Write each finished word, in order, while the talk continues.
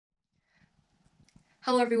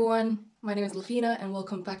Hello everyone, my name is Lafina and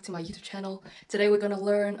welcome back to my YouTube channel. Today we're going to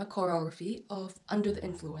learn a choreography of Under the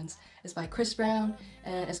Influence. It's by Chris Brown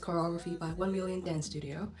and it's choreography by 1 Million Dance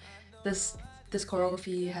Studio. This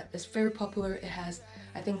choreography is very popular. It has,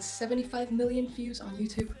 I think, 75 million views on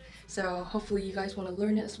YouTube. So hopefully you guys want to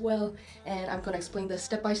learn it as well, and I'm going to explain this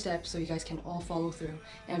step by step so you guys can all follow through.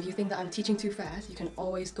 And if you think that I'm teaching too fast, you can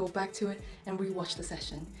always go back to it and rewatch the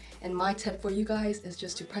session. And my tip for you guys is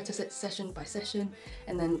just to practice it session by session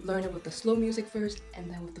and then learn it with the slow music first and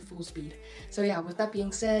then with the full speed. So yeah, with that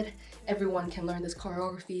being said, everyone can learn this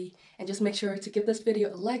choreography, and just make sure to give this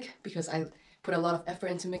video a like because I put a lot of effort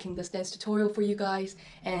into making this dance tutorial for you guys,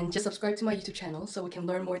 and just subscribe to my YouTube channel so we can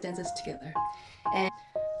learn more dances together. And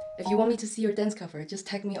if you want me to see your dance cover, just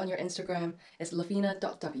tag me on your Instagram. It's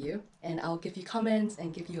lafina.w and I'll give you comments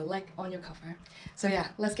and give you a like on your cover. So yeah,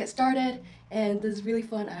 let's get started, and this is really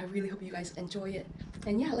fun. I really hope you guys enjoy it,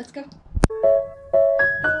 and yeah, let's go.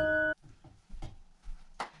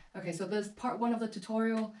 Okay, so this is part 1 of the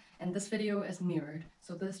tutorial, and this video is mirrored.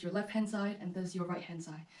 So this is your left hand side and this is your right hand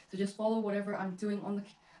side. So just follow whatever I'm doing on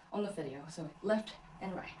the video. So left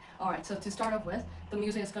and right. Alright, so to start off with, the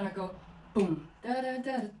music is gonna go boom. Da da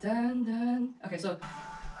da da dun dun. Okay, so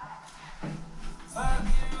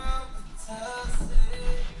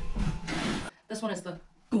this one is the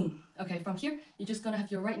boom. Okay, from here, you're just gonna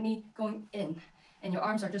have your right knee going in, and your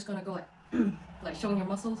arms are just gonna go like like showing your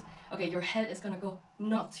muscles. Okay, your head is gonna go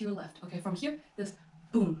not to your left. Okay, from here, this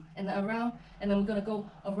boom, and then around, and then we're gonna go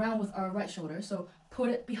around with our right shoulder. So put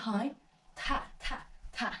it behind, ta, ta,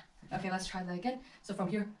 ta. Okay, let's try that again. So from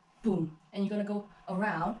here, boom, and you're gonna go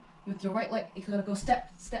around with your right leg. You're gonna go step,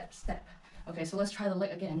 step, step. Okay, so let's try the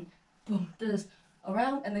leg again. Boom, this,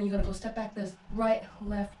 around, and then you're gonna go step back this, right,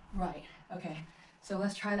 left, right. Okay, so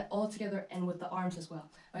let's try that all together and with the arms as well.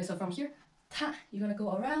 Okay, so from here, ta, you're gonna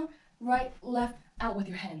go around, right, left, out with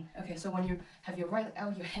your hand. Okay, so when you have your right leg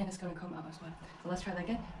out, your hand is gonna come out as well. So let's try that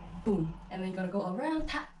again. Boom, and then you're gonna go around,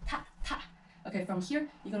 ta, ta, ta. Okay, from here,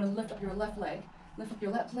 you're gonna lift up your left leg,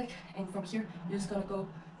 and from here, you're just gonna go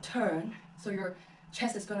turn. So your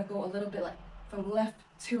chest is gonna go a little bit like from left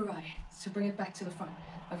to right to bring it back to the front.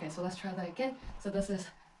 Okay, so let's try that again. So this is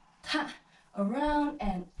ta, around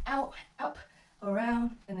and out, up,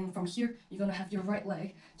 around, and then from here, you're gonna have your right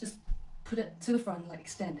leg, just put it to the front, like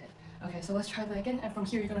extend it. Okay, so let's try that again, and from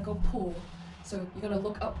here, you're gonna go pull. So you're gonna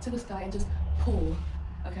look up to the sky and just pull.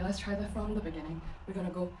 Okay, let's try that from the beginning. We're gonna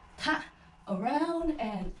go ta, around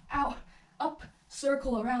and out, up,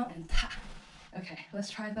 circle around and ta. Okay, let's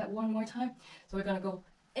try that one more time. So we're gonna go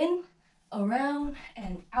in, around,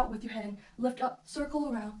 and out with your hand, lift up,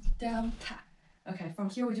 circle around, down, ta. Okay, from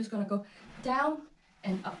here we're just gonna go down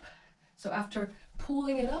and up. So after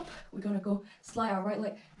pulling it up, we're gonna go slide our right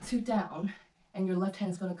leg to down, and your left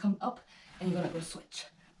hand is gonna come up, and you're gonna go switch.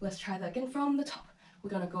 Let's try that again from the top.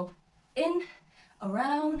 We're gonna go in,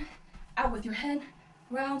 around, out with your hand,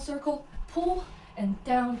 round, circle, pull, and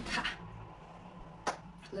down, ta.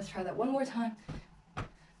 Let's try that one more time.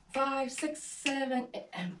 5, 6, 7, 8,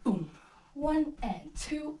 and boom. 1 and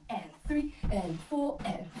 2 and 3 and 4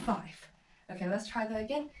 and 5. Okay, let's try that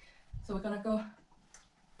again. So we're gonna go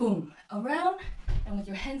boom, around, and with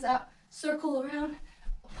your hands out, circle around,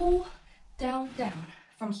 pull, down, down.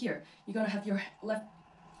 From here, you're gonna have your left.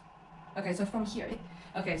 Okay, so from here,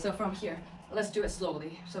 let's do it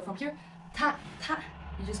slowly. So from here, ta, ta,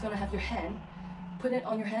 you're just gonna have your hand, put it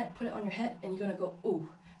on your head, and you're gonna go ooh.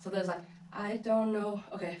 So there's like, I don't know.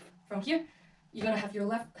 Okay, from here, you're gonna have your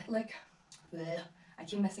left leg. Bleh, I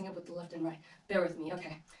keep messing up with the left and right. Bear with me,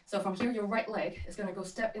 okay. So from here, your right leg is gonna go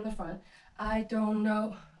step in the front. I don't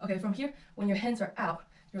know. Okay, from here, when your hands are out,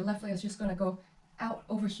 your left leg is just gonna go out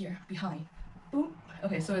over here, behind. Boom.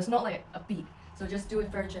 Okay, so it's not like a beat. So just do it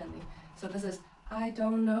very gently. So this is, I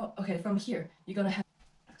don't know. Okay, from here, you're gonna have,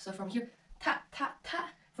 so from here, ta, ta, ta.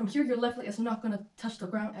 From here, your left leg is not gonna touch the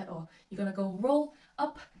ground at all. You're gonna go roll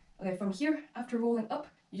up. Okay, from here, after rolling up,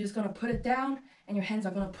 you're just gonna put it down, and your hands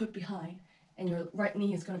are gonna put behind, and your right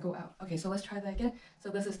knee is gonna go out. Okay, so let's try that again. So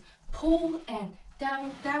this is pull and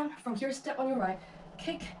down, down. From here, step on your right,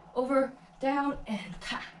 kick, over, down, and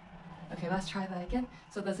ta. Okay, let's try that again.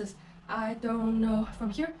 So this is, I don't know. From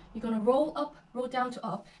here, you're gonna roll up, roll down to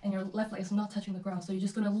up, and your left leg is not touching the ground. So you're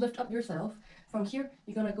just gonna lift up yourself. From here,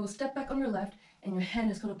 you're gonna go step back on your left, and your hand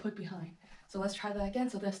is gonna put behind. So let's try that again.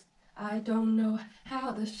 So this, I don't know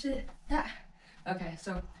how this shit that. Okay,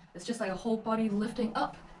 so it's just like a whole body lifting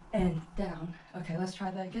up and down. Okay, let's try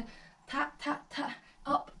that again. Ta, ta, ta,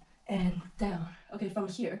 up and down. Okay, from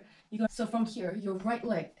here, so from here, your right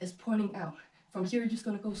leg is pointing out. From here, you're just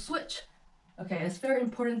gonna go switch. Okay, it's very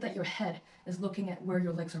important that your head is looking at where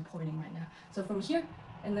your legs are pointing right now. So from here,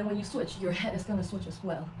 and then when you switch, your head is gonna switch as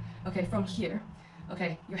well. Okay, from here,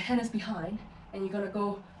 okay, your hand is behind, and you're gonna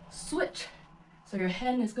go switch. So your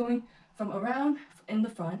hand is going from around in the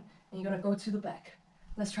front, and you're gonna go to the back.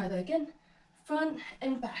 Let's try that again. Front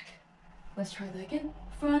and back. Let's try that again.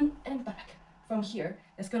 Front and back. From here,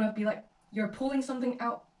 it's gonna be like you're pulling something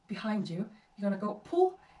out behind you. You're gonna go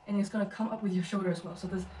pull, and it's gonna come up with your shoulder as well. So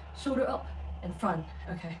this shoulder up and front.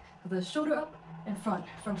 Okay, so the shoulder up and front.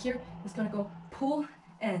 From here, it's gonna go pull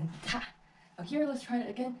and tap. Now here, let's try it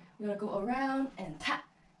again. You're gonna go around and tap.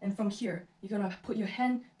 And from here, you're gonna put your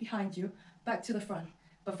hand behind you, back to the front.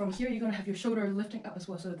 But from here, you're gonna have your shoulder lifting up as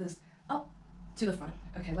well. So this up to the front.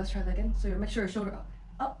 Okay, let's try that again. So you make sure your shoulder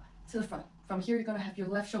up to the front. From here, you're gonna have your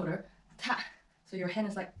left shoulder tap. So your hand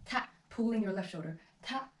is like tap, pulling your left shoulder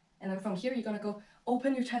tap. And then from here, you're gonna go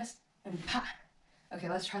open your chest and pat. Okay,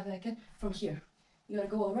 let's try that again. From here, you're gonna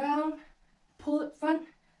go around, pull it front,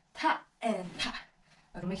 tap and tap.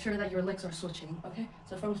 Okay, make sure that your legs are switching. Okay,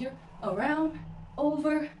 so from here, around,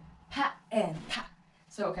 over, pat and tap.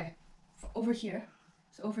 So okay, over here.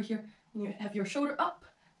 So over here, you have your shoulder up.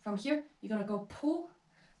 From here, you're gonna go pull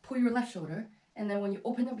your left shoulder, and then when you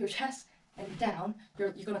open up your chest and down,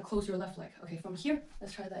 you're gonna close your left leg. Okay, from here,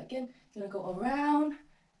 let's try that again. You're gonna go around,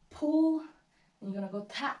 pull, and you're gonna go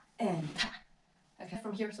tap and tap. Okay,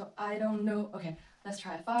 from here, so I don't know. Okay, let's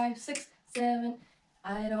try 5, 6, 7.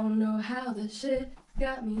 I don't know how this shit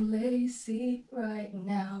got me lazy right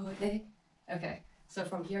now. Okay, so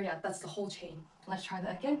from here, yeah, that's the whole chain. Let's try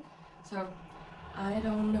that again. So I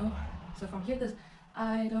don't know. So from here, this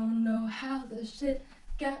I don't know how this shit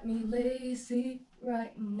got me lazy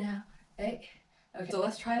right now. Okay, so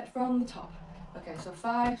let's try it from the top. Okay, so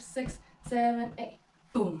 5, 6, 7, 8.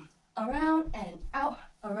 Boom. Around and out,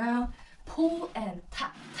 around, pull and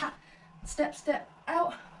tap, tap. Step, step,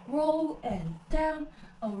 out, roll and down,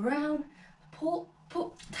 around, pull,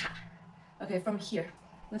 pull, tap. Okay, from here,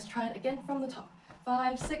 let's try it again from the top.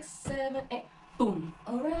 5, 6, 7, 8. Boom.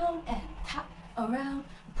 Around and tap, around,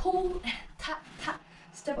 pull and tap, tap.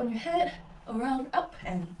 Step on your head, around, up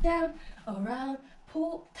and down, around,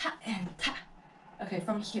 pull, tap and tap. Okay,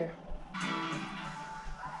 from here.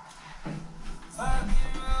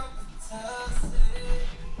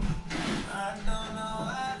 I don't know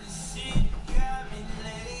how this shit got me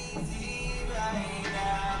lazy right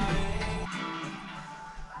now.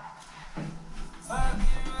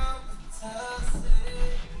 Fucking up with Tulsi.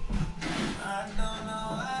 I don't know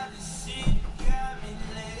how this shit got me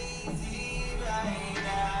lazy right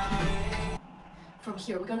now. From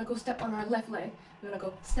here, we're gonna go step on our left leg. We're gonna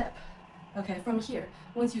go step. Okay, from here,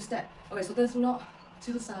 once you step. Okay, so that's not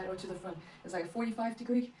to the side or to the front. It's like a 45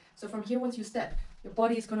 degree. So from here, once you step, your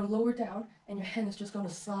body is going to lower down and your hand is just going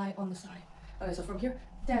to slide on the side. Okay, so from here,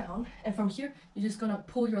 down, and from here, you're just going to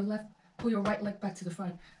pull your right leg back to the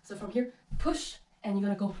front. So from here, push, and you're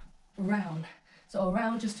going to go around. So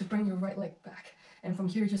around just to bring your right leg back. And from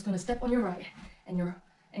here, you're just going to step on your right, and your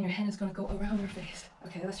hand is going to go around your face.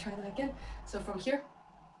 Okay, let's try that again. So from here,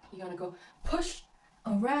 you're going to go push,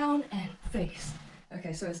 around, and face.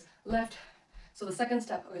 Okay, so it's left. So the second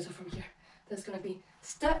step, okay, so from here, there's going to be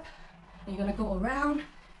step, and you're gonna go around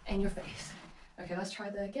and your face. Okay, let's try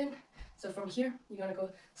that again. So from here, you're gonna go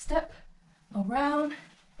step, around,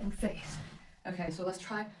 and face. Okay, so let's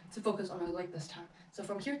try to focus on our leg this time. So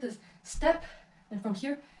from here, this step, and from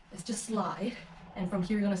here, it's just slide. And from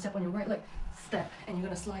here, you're gonna step on your right leg, step, and you're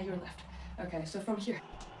gonna slide your left. Okay, so from here,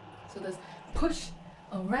 so this push,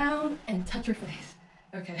 around, and touch your face.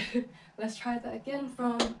 Okay, let's try that again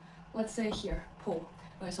from, let's say here, pull.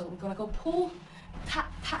 Okay, so we're gonna go pull,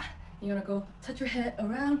 tap, tap. You're gonna go touch your head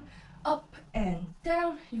around, up and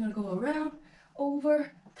down. You're gonna go around,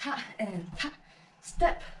 over, tap and tap.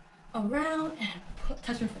 Step, around and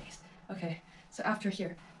touch your face. Okay, so after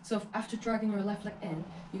here. So after dragging your left leg in,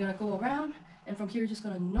 you're gonna go around, and from here you're just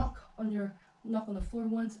gonna knock on the floor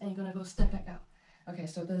once, and you're gonna go step back out. Okay,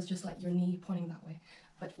 so that's just like your knee pointing that way.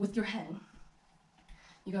 But with your hand,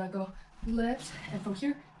 you're gonna go left, and from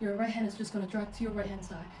here, your right hand is just gonna drag to your right hand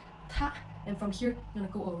side. Tap, and from here, you're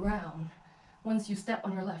gonna go around. Once you step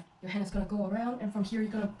on your left, your hand is gonna go around, and from here,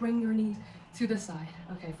 you're gonna bring your knees to the side.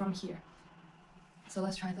 Okay, from here. So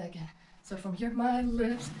let's try that again. So from here, my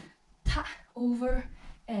lips, tap, over,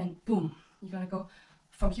 and boom. You're gonna go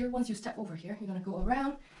from here, once you step over here, you're gonna go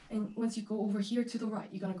around, and once you go over here to the right,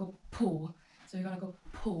 you're gonna go pull. So you're gonna go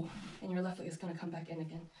pull, and your left leg is gonna come back in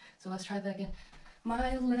again. So let's try that again.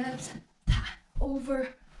 My lips, tap, over,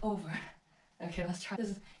 over. Okay, let's try. This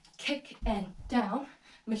is kick and down.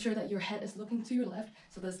 make sure that your head is looking to your left.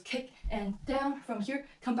 So there's kick and down. From here,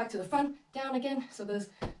 come back to the front, down again. So there's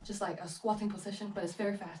just like a squatting position, but it's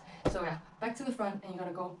very fast. So yeah, back to the front, and you're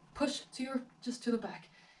gonna go push to your, just to the back.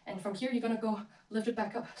 And from here, you're gonna go lift it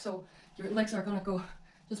back up. So your legs are gonna go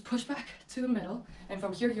just push back to the middle. And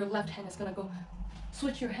from here, your left hand is gonna go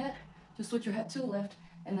switch your head, just switch your head to the left,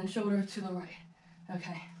 and then shoulder to the right.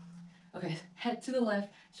 Okay. Okay, head to the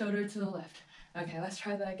left, shoulder to the left. Okay, let's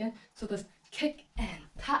try that again. So there's kick and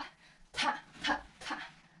ta, ta, ta, ta.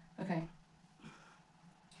 Okay.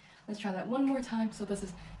 Let's try that one more time. So this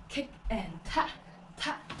is kick and ta,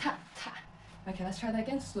 ta, ta, ta. Okay, let's try that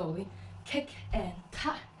again slowly. Kick and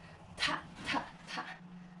ta, ta, ta, ta.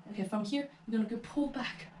 Okay, from here, you're gonna go pull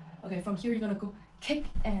back. Okay, from here, you're gonna go kick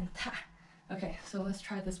and ta. Okay, so let's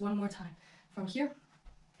try this one more time. From here,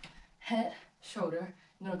 head, shoulder,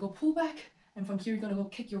 you're gonna go pull back, and from here, you're gonna go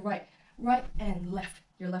kick your right and left.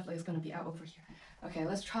 Your left leg is gonna be out over here. Okay,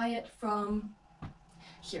 let's try it from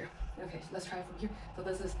here. Okay, so let's try it from here. So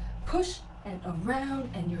this is push and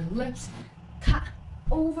around, and your lips, ta,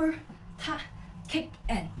 over, ta, kick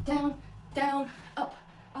and down, down, up,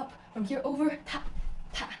 up. From here, over, ta,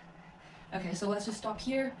 ta. Okay, so let's just stop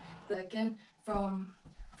here. Then again, from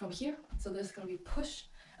here. So this is gonna be push,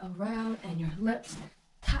 around, and your lips,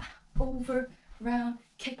 ta, over, round,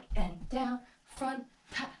 kick and down, front,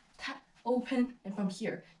 ta, ta, open. And from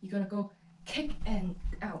here, you're gonna go kick and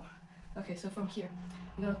out. Okay, so from here,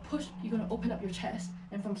 you're gonna push, you're gonna open up your chest,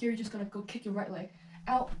 and from here, you're just gonna go kick your right leg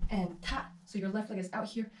out and ta. So your left leg is out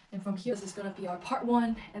here, and from here, this is gonna be our part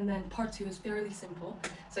 1, and then part 2 is fairly simple.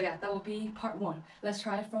 So yeah, that will be part 1. Let's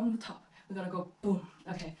try it from the top. We're gonna go boom.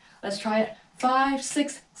 Okay, let's try it. 5,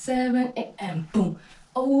 6, 7, 8, and boom.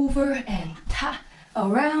 Over and ta,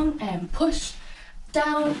 around and push,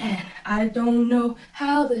 down and I don't know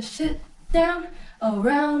how to sit down,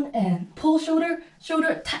 around and pull, shoulder,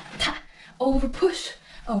 shoulder, ta, ta, over, push,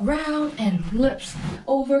 around and lips,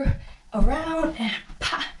 over, around and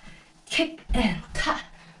pa, kick and ta,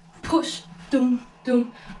 push, doom,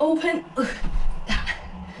 doom, open, ta.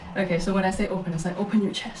 Okay, so when I say open, it's like open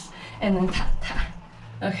your chest, and then ta, ta.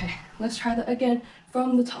 Okay, let's try that again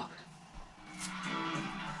from the top.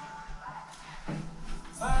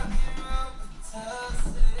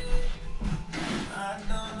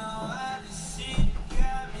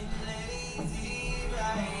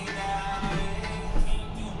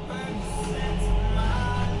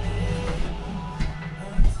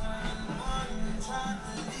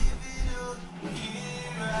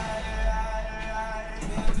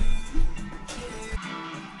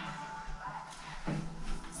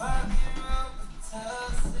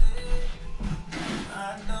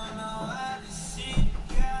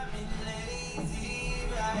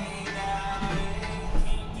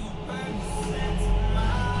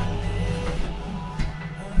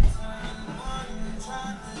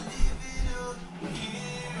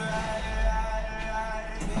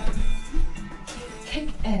 Kick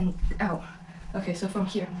and out. Okay, so from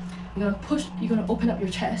here, you're gonna push, you're gonna open up your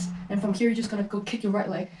chest, and from here, you're just gonna go kick your right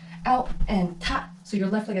leg out and ta. So your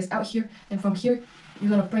left leg is out here, and from here, you're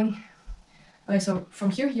gonna bring, okay, so from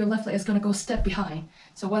here, your left leg is gonna go step behind.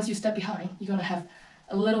 So once you step behind, you're gonna have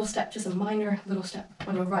a little step, just a minor little step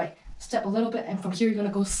on your right. Step a little bit, and from here, you're gonna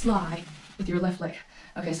go slide with your left leg.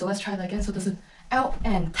 Okay, so let's try that again. So this is out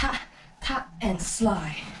and ta, ta and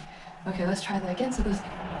slide. Okay, let's try that again. So this is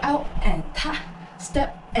out and ta,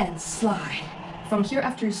 step and slide. From here,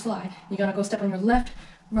 after you slide, you're gonna go step on your left,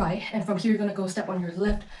 right, and from here, you're gonna go step on your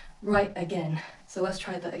left, right again. So let's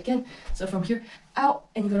try that again. So from here, out,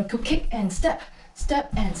 and you're gonna go kick and step,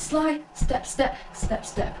 step and slide, step, step, step,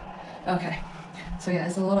 step. Okay, so yeah,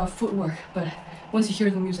 it's a lot of footwork, but once you hear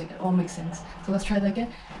the music, it all makes sense. So let's try that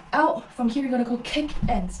again. Out, from here, you're gonna go kick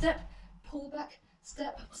and step, pull back,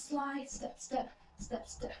 step, slide, step, step, step,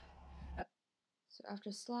 step. So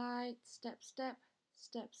after slide, step, step,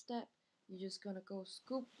 step, step, you're just gonna go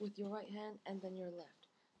scoop with your right hand and then your left.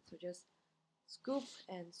 So just scoop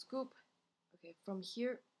and scoop. Okay, from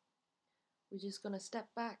here, we're just gonna step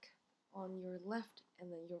back on your left,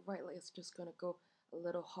 and then your right leg is just gonna go a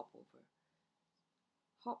little hop over.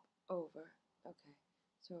 Hop over. Okay,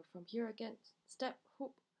 so from here again, step,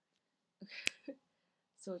 hoop. Okay.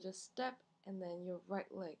 So just step, and then your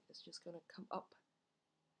right leg is just gonna come up.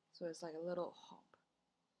 So it's like a little hop.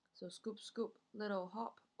 So scoop, scoop, little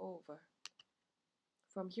hop over.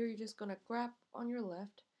 From here, you're just gonna grab on your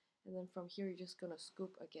left, and then from here, you're just gonna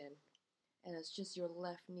scoop again. And it's just your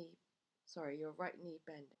left knee, sorry, your right knee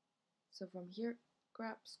bending. So from here,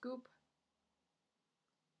 grab, scoop.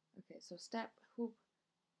 Okay, so step, hoop,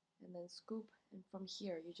 and then scoop. And from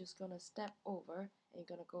here, you're just gonna step over, and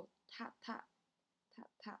you're gonna go tap, tap, tap,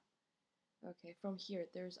 tap. Okay, from here,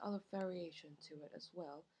 there's other variation to it as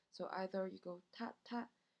well. So either you go tap, tap,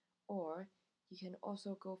 or you can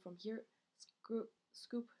also go from here, scoop,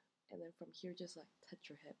 scoop, and then from here, just like touch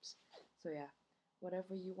your hips. So yeah,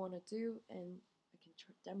 whatever you want to do, and I can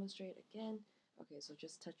demonstrate again. Okay, so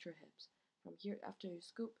just touch your hips. From here, after you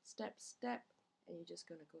scoop, step, step, and you're just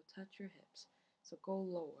gonna go touch your hips. So go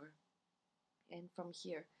lower. And from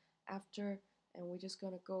here, after, and we're just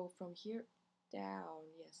gonna go from here down.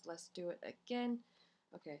 Yes, let's do it again.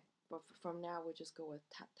 Okay, but from now we just go with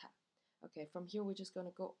tap tap. Okay, from here we're just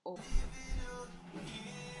gonna go over.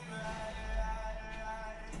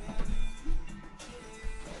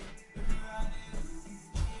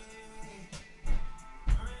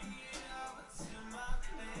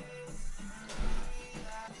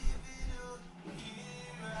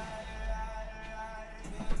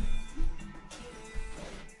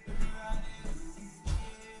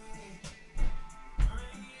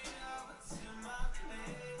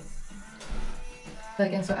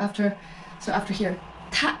 Again, so after here,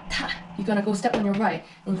 tap, tap, you're gonna go step on your right,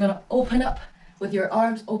 and you're gonna open up with your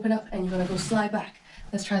arms, open up, and you're gonna go slide back.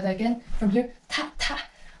 Let's try that again. From here, tap, tap,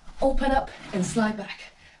 open up, and slide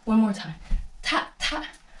back. One more time. Tap, tap,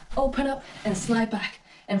 open up, and slide back.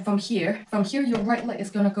 And from here, your right leg is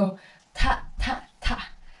gonna go tap, tap, tap.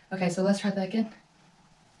 Okay, so let's try that again.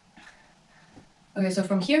 Okay, so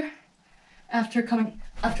from here, after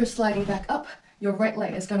sliding back up, your right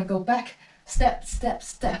leg is gonna go back, step, step,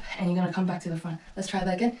 step, and you're gonna come back to the front. Let's try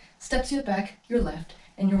that again. Step to the back, your left,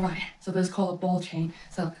 and your right. So this is called a ball chain.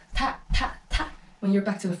 So tap, tap, tap, when you're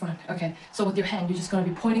back to the front. Okay, so with your hand, you're just gonna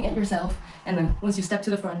be pointing at yourself, and then once you step to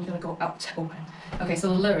the front, you're gonna go out, open. Okay, so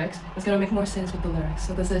the lyrics, it's gonna make more sense with the lyrics.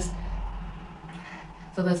 So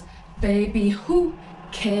this, baby, who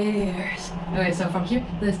cares? Okay, so from here,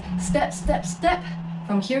 this step, step, step.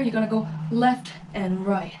 From here, you're gonna go left and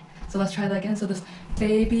right. So let's try that again. So this,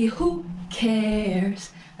 baby, who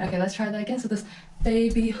cares? Okay, let's try that again. So this,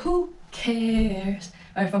 baby, who cares?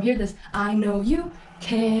 All right, from here, this, I know you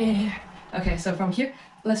care. Okay, so from here,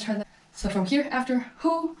 let's try that. So from here, after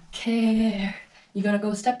who care, you're gonna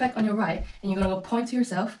go step back on your right, and you're gonna go point to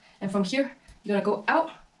yourself. And from here, you're gonna go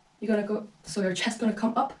out. You're gonna go, so your chest's gonna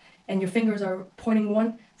come up, and your fingers are pointing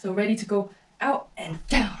one, so ready to go out and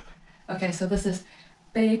down. Okay, so this is,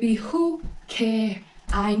 baby, who care?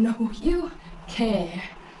 I know you care.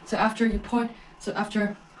 So after you point, so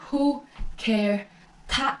after who care,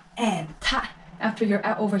 tap and tap. After you're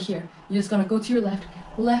out over here, you're just gonna go to your left,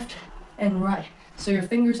 left and right. So your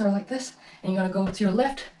fingers are like this, and you're gonna go to your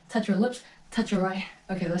left, touch your lips, touch your right.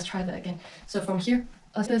 Okay, let's try that again. So from here,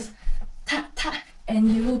 let's just tap, tap,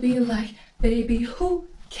 and you'll be like, baby, who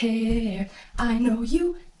care? I know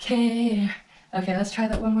you care. Okay, let's try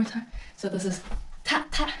that one more time. So this is tap,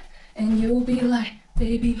 tap, and you'll be like,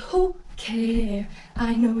 baby, who care?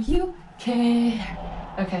 I know you care.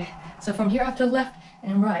 Okay, so from here after left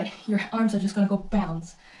and right, your arms are just gonna go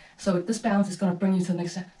bounce. So this bounce is gonna bring you to the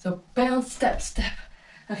next step. So bounce, step, step.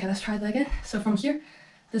 Okay, let's try that again. So from here,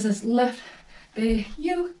 this is left, baby,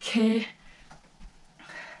 you care.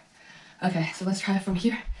 Okay, so let's try it from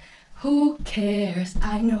here. Who cares?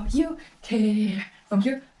 I know you care. From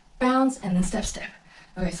here, bounce and then step, step.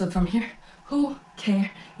 Okay, so from here, who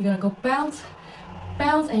care? You're gonna go bounce,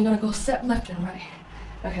 bounce, and you're gonna go step left and right.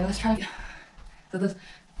 Okay, let's try it. So this,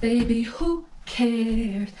 baby, who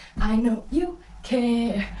cares? I know you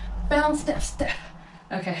care. Bounce, step, step.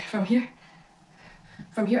 Okay, from here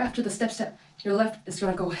after the step, step, your left is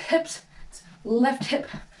gonna go hips, left hip,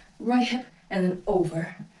 right hip, and then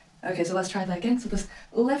over. Okay, so let's try that again. So this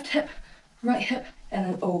left hip, right hip, and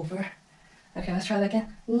then over. Okay, let's try that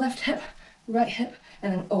again. Left hip, right hip,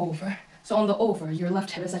 and then over. So on the over, your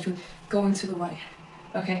left hip is actually going to the right.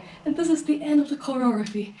 Okay, and this is the end of the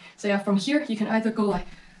choreography. So yeah, from here, you can either go like,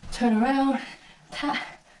 turn around, ta,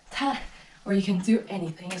 ta, or you can do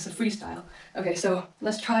anything. It's a freestyle. Okay, so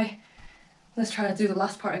let's try to do the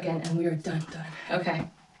last part again, and we are done. Okay,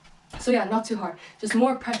 so yeah, not too hard. Just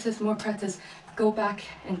more practice, go back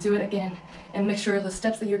and do it again, and make sure the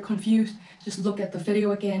steps that you're confused, just look at the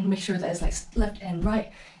video again, make sure that it's like left and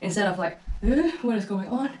right, instead of like, what is going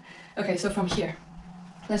on? Okay, so from here,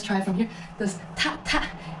 let's try from here. This tap, tap,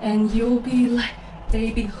 and you'll be like,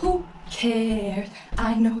 baby, who cares?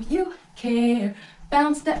 I know you care.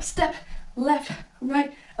 Bounce, step, step, left,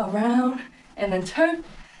 right, around, and then turn,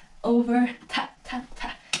 over, tap, tap,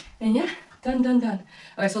 tap. And yeah, done.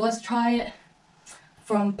 Okay, so let's try it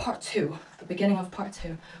from part 2, the beginning of part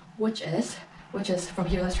 2, which is from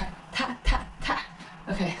here. Let's try tap, tap, tap.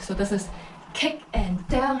 Okay, so this is kick and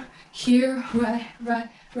down, here, right,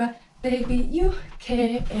 baby, you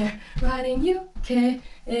care. Riding, you care.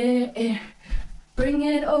 Bring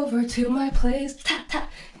it over to my place. Ta ta.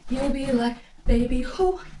 You'll be like, baby,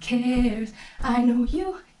 who cares? I know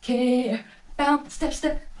you care. Bounce, step,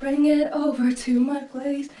 step. Bring it over to my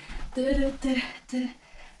place. Da da da da.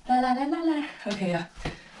 La la la la la. Okay, yeah.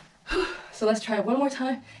 So let's try it one more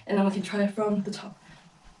time, and then we can try it from the top.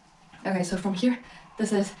 Okay, so from here,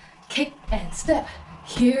 this is kick and step.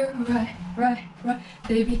 Here, right, right, right.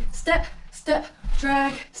 Baby, step, step,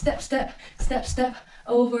 drag, step, step, step, step,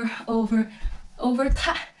 over, over, over,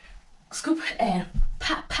 ta, scoop and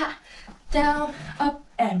pa, pa, down, up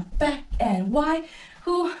and back and why?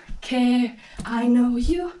 Who care? I know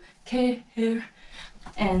you care.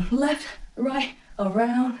 And left, right,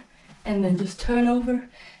 around, and then just turn over,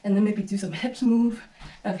 and then maybe do some hips move.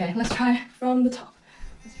 Okay, let's try it from the top.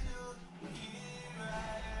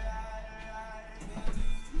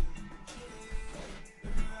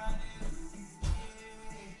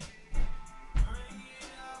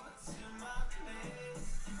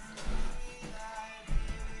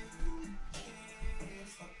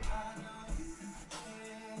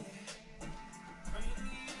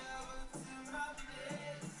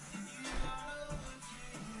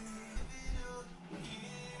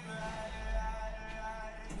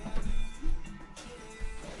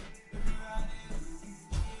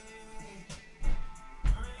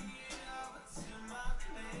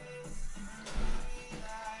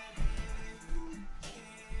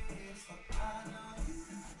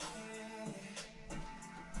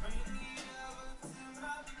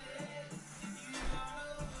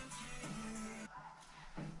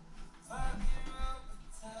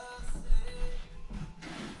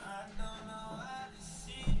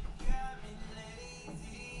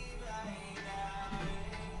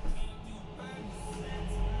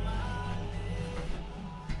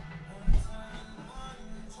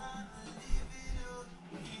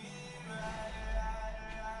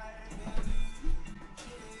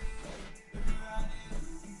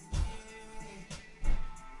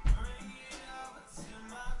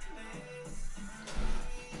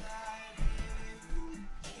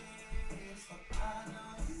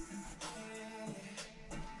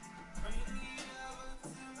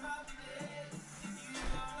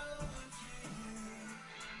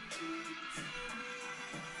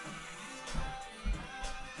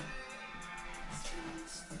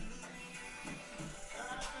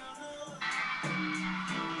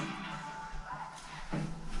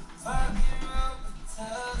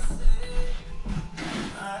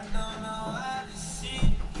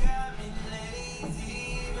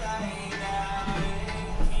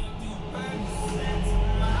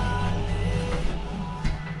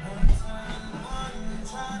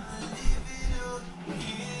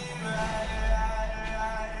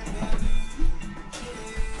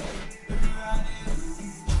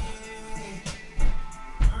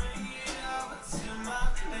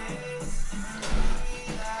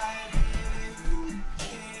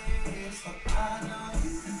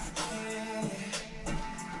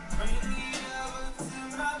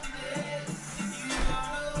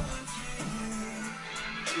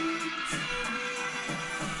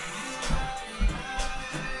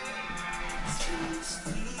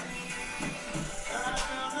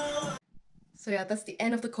 So yeah, that's the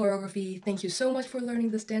end of the choreography. Thank you so much for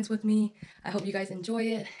learning this dance with me. I hope you guys enjoy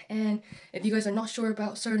it. And if you guys are not sure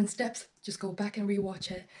about certain steps, just go back and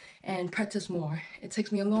rewatch it and practice more. It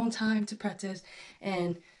takes me a long time to practice,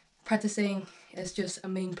 and practicing is just a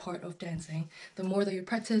main part of dancing. The more that you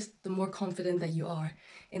practice, the more confident that you are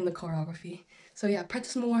in the choreography. So yeah,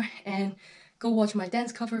 practice more and go watch my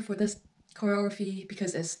dance cover for this choreography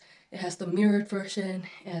because it has the mirrored version,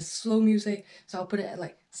 it has slow music, so I'll put it at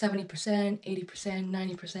like 70%, 80%,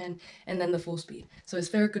 90%, and then the full speed. So it's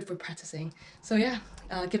very good for practicing. So yeah,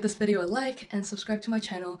 give this video a like and subscribe to my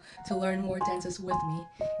channel to learn more dances with me.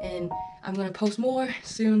 And I'm gonna post more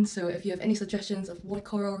soon, so if you have any suggestions of what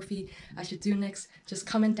choreography I should do next, just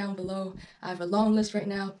comment down below. I have a long list right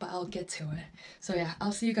now, but I'll get to it. So yeah,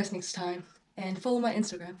 I'll see you guys next time, and follow my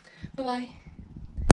Instagram. Bye bye!